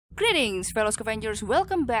Greetings, fellow scavengers.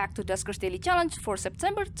 Welcome back to Duskers Daily Challenge for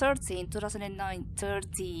September 13, 2009.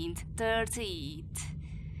 13th.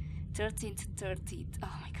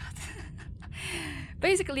 Oh my god.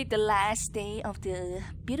 Basically, the last day of the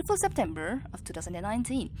beautiful September of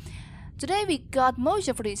 2019. Today we got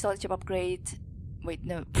motion for the installation upgrade. Wait,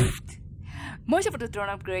 no. Motion for the drone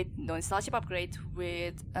upgrade, no installation upgrade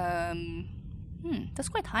with that's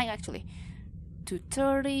quite high actually. To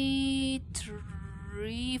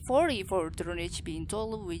 40 for drone HP in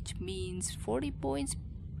total, which means 40 points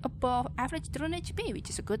above average drone HP, which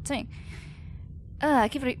is a good thing. I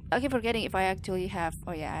keep forgetting if I actually have.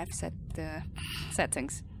 Oh yeah, I have set the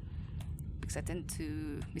settings because I tend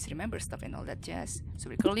to misremember stuff and all that jazz. So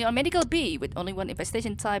we're currently on medical B with only one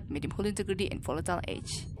infestation type, medium hull integrity, and volatile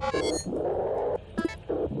H.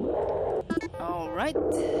 All right.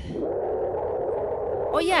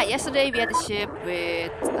 Oh yeah, yesterday we had a ship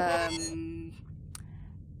with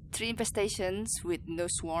 3 infestations with no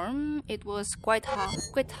swarm. It was quite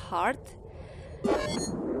hard.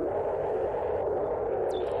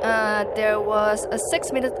 There was a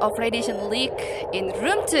 6 minute of radiation leak in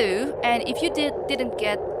room 2, and if you didn't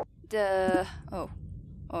get the oh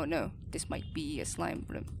no, this might be a slime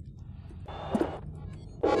room.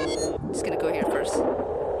 Just gonna go here first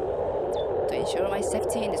to ensure my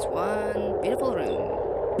safety in this one beautiful room.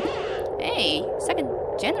 Hey, second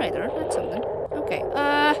generator, that's something. Okay,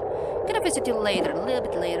 gonna visit you later, a little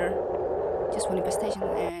bit later. Just one infestation,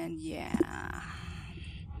 and yeah.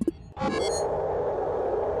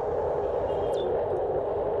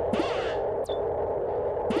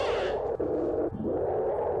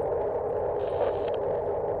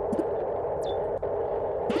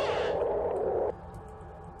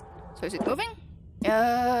 So is it moving?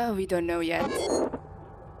 We don't know yet.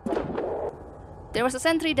 There was a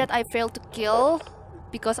sentry that I failed to kill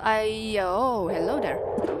because oh, hello there.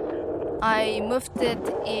 I moved it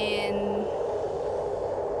in.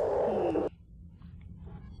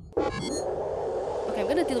 Okay, I'm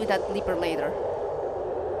gonna deal with that leaper later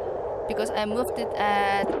because I moved it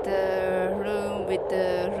at the room with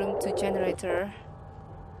the room 2 generator.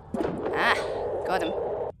 Ah, got him.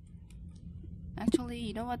 Actually,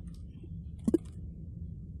 you know what?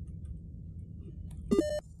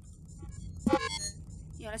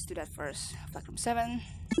 Yeah, let's do that first. Flag room 7.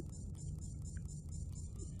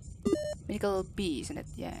 Medical B, isn't it?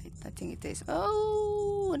 Yeah, I think it is.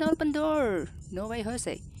 Oh, an open door. No way,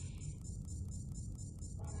 Jose.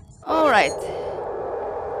 Alright.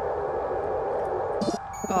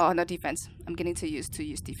 Oh, no defense. I'm getting too used to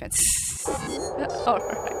use defense.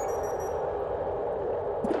 Alright.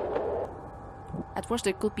 At worst,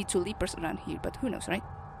 there could be 2 leapers around here, but who knows, right?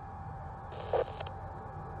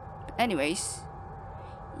 But anyways,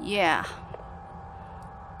 yeah.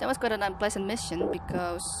 That was quite an unpleasant mission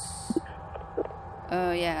because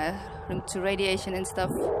yeah, room 2 radiation and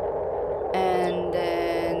stuff. And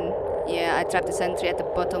then yeah, I trapped the sentry at the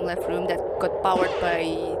bottom left room that got powered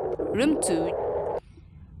by room 2.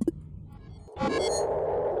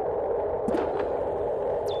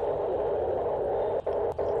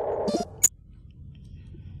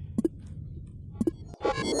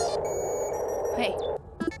 Hey.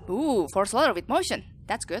 Ooh, force loader with motion.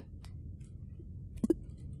 That's good.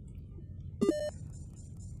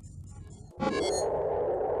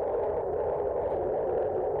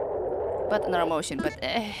 But another motion, but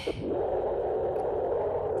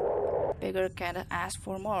bigger kinda ask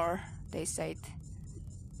for more, they said.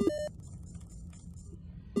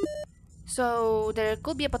 So there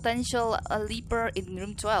could be a potential leaper in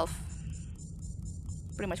room 12.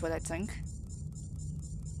 Pretty much what I think.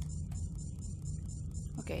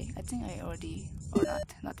 Okay, I think I already, or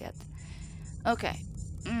not yet. Okay.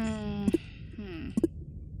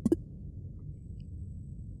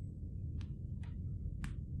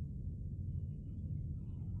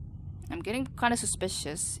 I'm getting kind of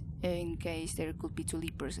suspicious in case there could be 2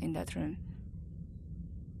 leapers in that room.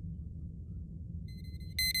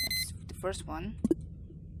 That's the first one.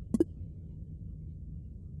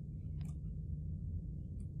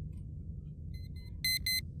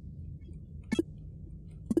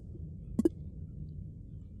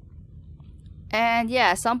 And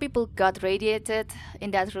yeah, some people got radiated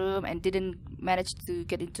in that room and didn't manage to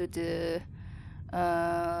get into the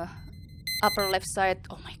upper left side.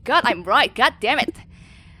 Oh my god, I'm right, god damn it.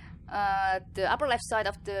 The upper left side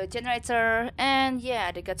of the generator, and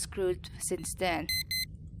yeah, they got screwed since then.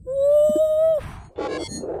 Woo!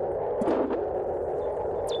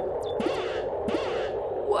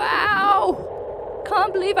 Wow!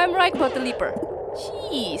 Can't believe I'm right about the leaper.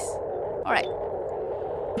 Jeez. Alright.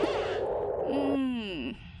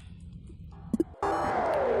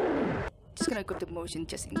 Just gonna go the motion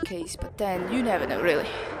just in case, but then you never know, really.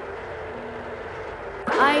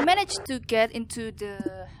 I managed to get into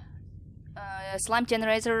the slime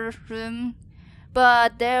generator room,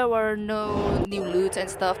 but there were no new loot and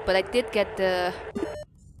stuff. But I did get the.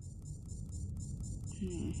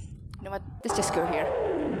 You know what? Let's just go here.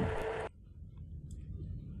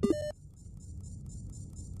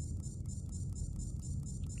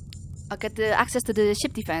 I'll get the access to the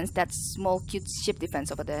ship defense. That small, cute ship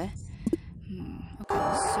defense over there.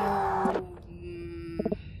 Okay, so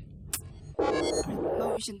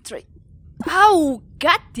motion trade. Oh,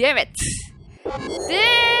 god damn it!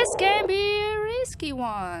 This can be a risky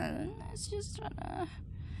one. Let's just try to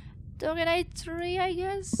dominate 3, I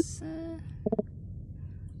guess.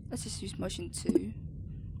 Let's just use motion 2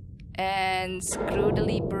 and screw the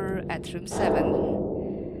leaper at room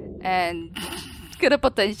 7, and gonna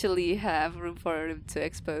potentially have room for him to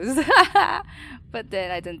expose. But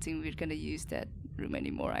then I don't think we're gonna use that room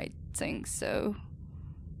anymore. I think so.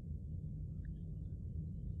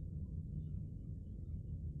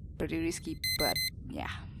 Pretty risky, but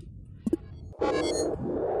yeah.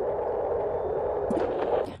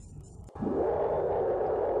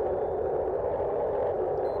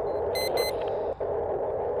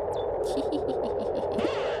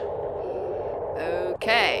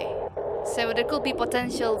 Okay, so there could be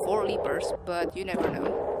potential for leapers, but you never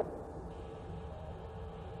know.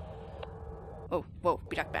 Oh, whoa,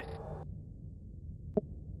 be right back.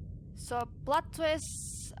 So, plot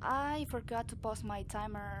twist, I forgot to pause my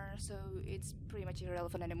timer, so it's pretty much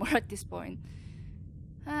irrelevant anymore at this point.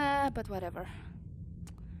 But whatever.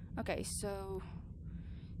 Okay, so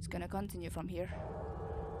it's gonna continue from here.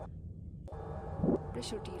 Pretty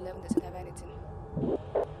sure the 11 doesn't have anything.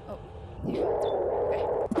 Oh, yeah. Okay.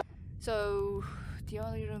 So the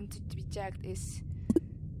only room to be checked is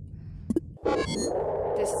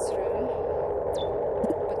this room.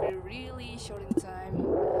 But we're really short in time.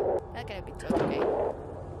 That can be tough, okay.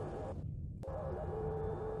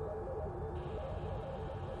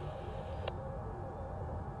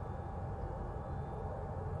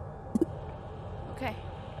 Okay.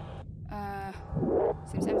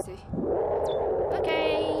 Seems empty.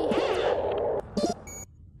 Okay.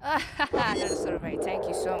 Another survey. Thank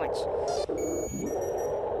you so much.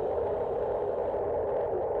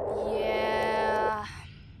 Yeah.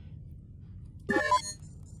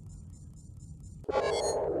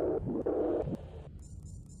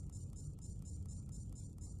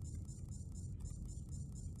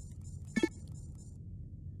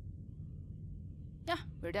 Yeah,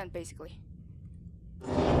 we're done basically.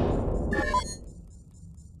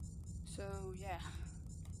 So yeah,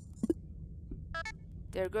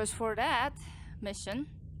 there goes for that mission.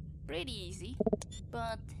 Pretty easy,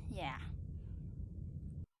 but yeah.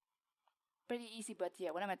 Pretty easy, but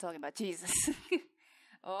yeah, what am I talking about? Jesus.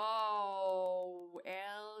 Oh,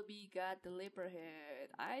 LB got the leaper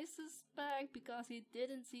hit. I suspect because he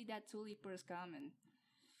didn't see that 2 leapers coming.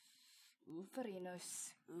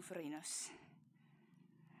 Uferinos.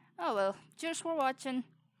 Oh well, cheers for watching.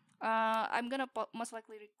 I'm gonna most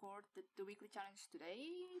likely record the weekly challenge today,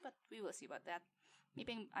 but we will see about that.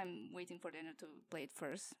 Maybe I'm waiting for Daniel to play it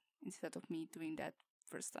first instead of me doing that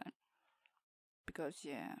first time. Because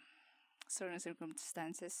yeah, certain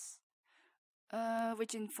circumstances,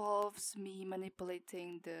 which involves me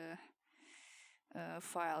manipulating the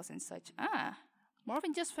files and such. Ah,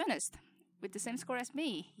 Morphin just finished with the same score as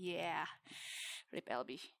me. Yeah, rip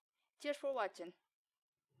LB. Cheers for watching.